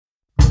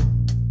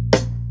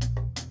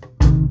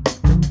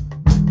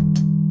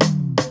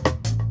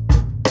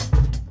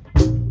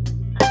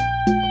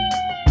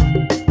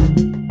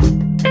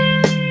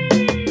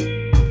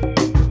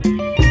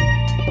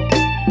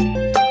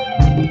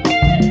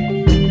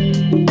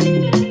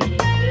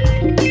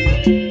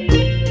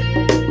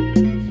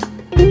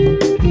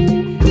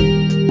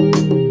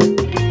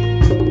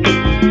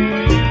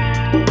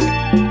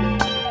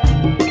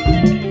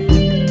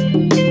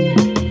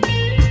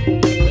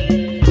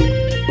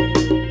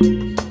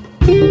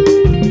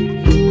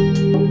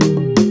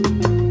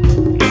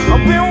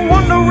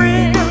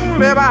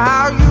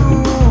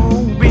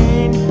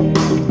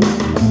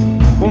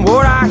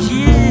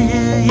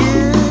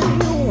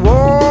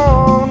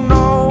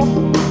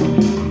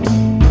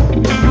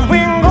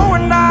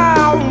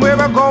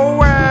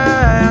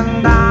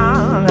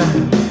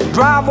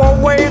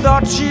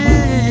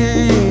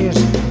tears.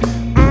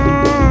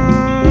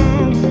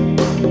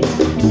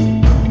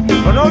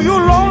 I know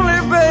you're lonely,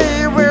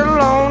 baby,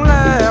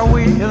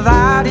 lonely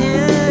without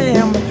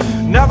him.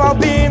 Never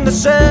been the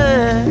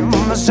same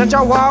since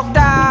I walked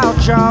out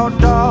your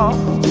door.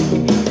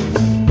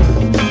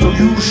 So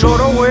you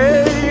showed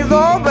away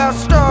the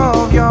best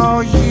of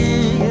your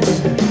years.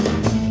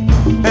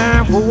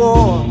 And for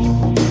what?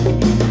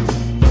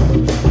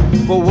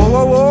 For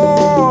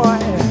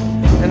what?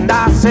 And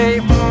I say,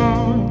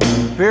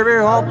 baby,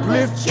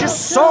 uplift your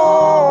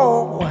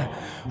soul.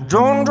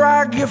 Don't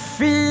drag your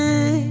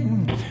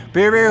feet.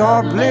 Baby,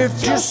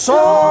 uplift your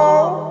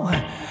soul.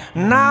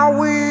 Now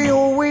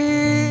we'll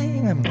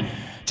win.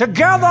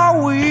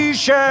 Together we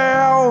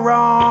shall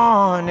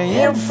run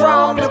in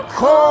from the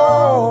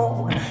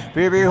cold.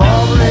 Baby,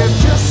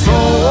 uplift your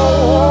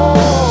soul.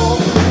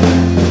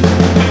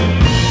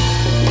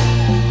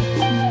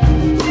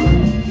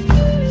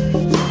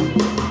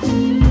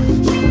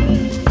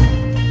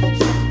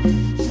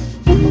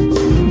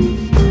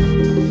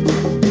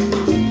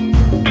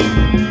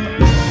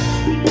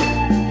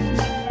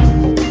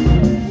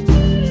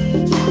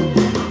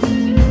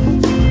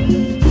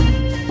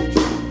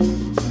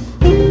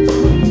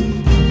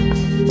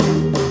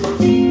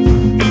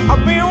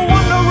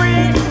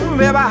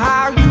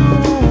 How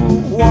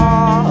you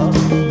are,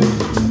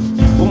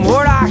 from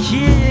what I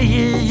hear,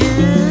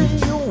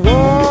 you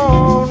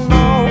won't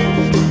know.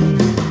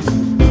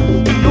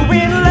 You've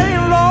been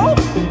laying low,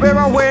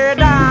 baby, way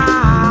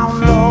down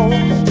low,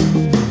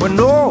 when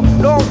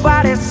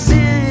nobody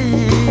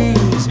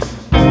sees.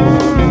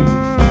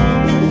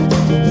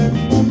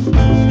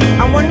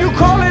 And when you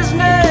call his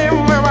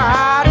name, baby,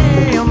 out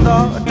in the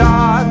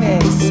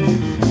darkness,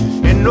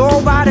 and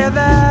nobody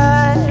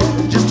there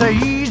just to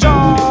ease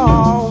off.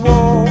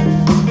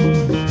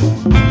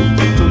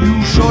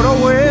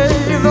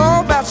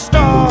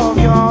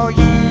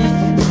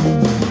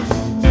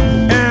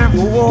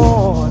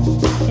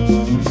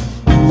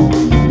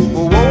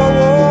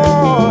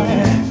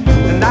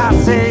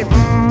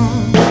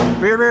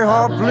 Baby,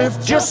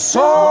 uplift your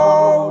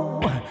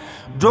soul.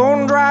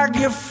 Don't drag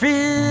your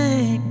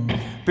feet.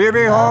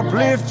 Baby,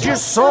 uplift your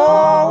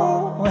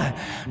soul.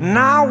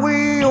 Now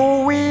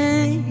we're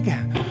weak.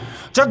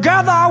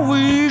 Together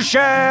we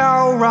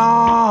shall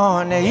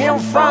run in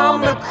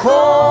from the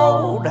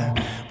cold.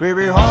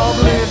 Baby,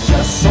 uplift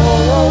your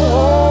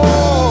soul.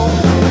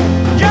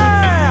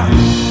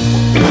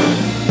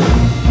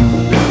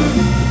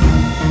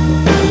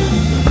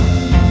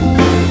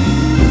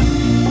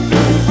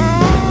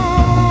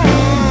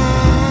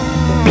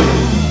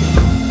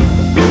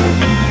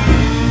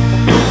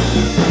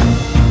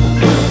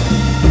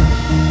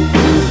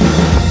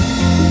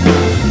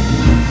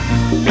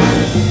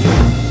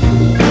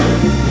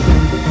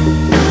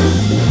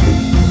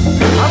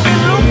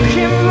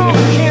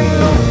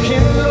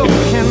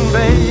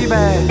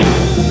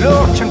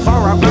 Looking for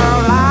a girl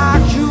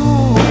like you.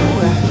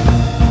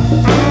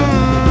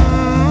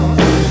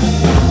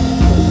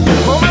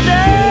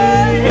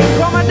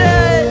 Come a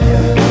day,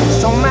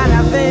 so many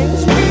things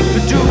we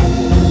could do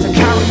to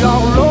carry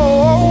our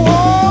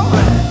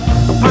load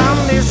upon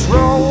this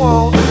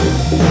road.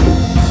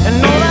 And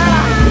know that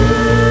I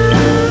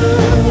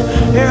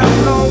have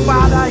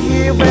nobody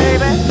here,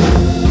 baby,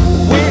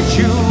 with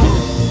you.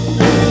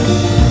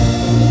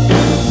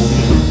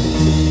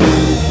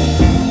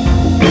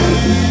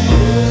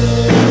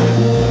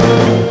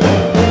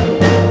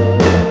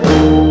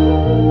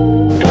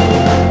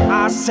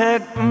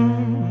 Said,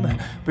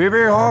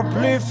 baby,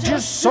 uplift your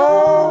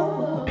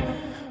soul.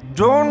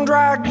 Don't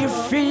drag your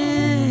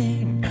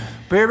feet.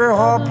 Baby,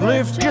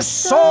 uplift your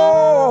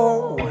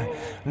soul.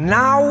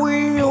 Now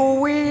we're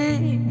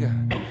weak.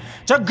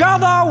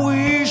 Together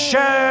we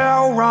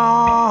shall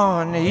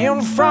run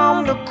in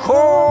from the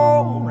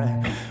cold.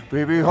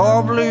 Baby,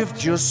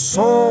 uplift your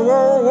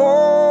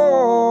soul.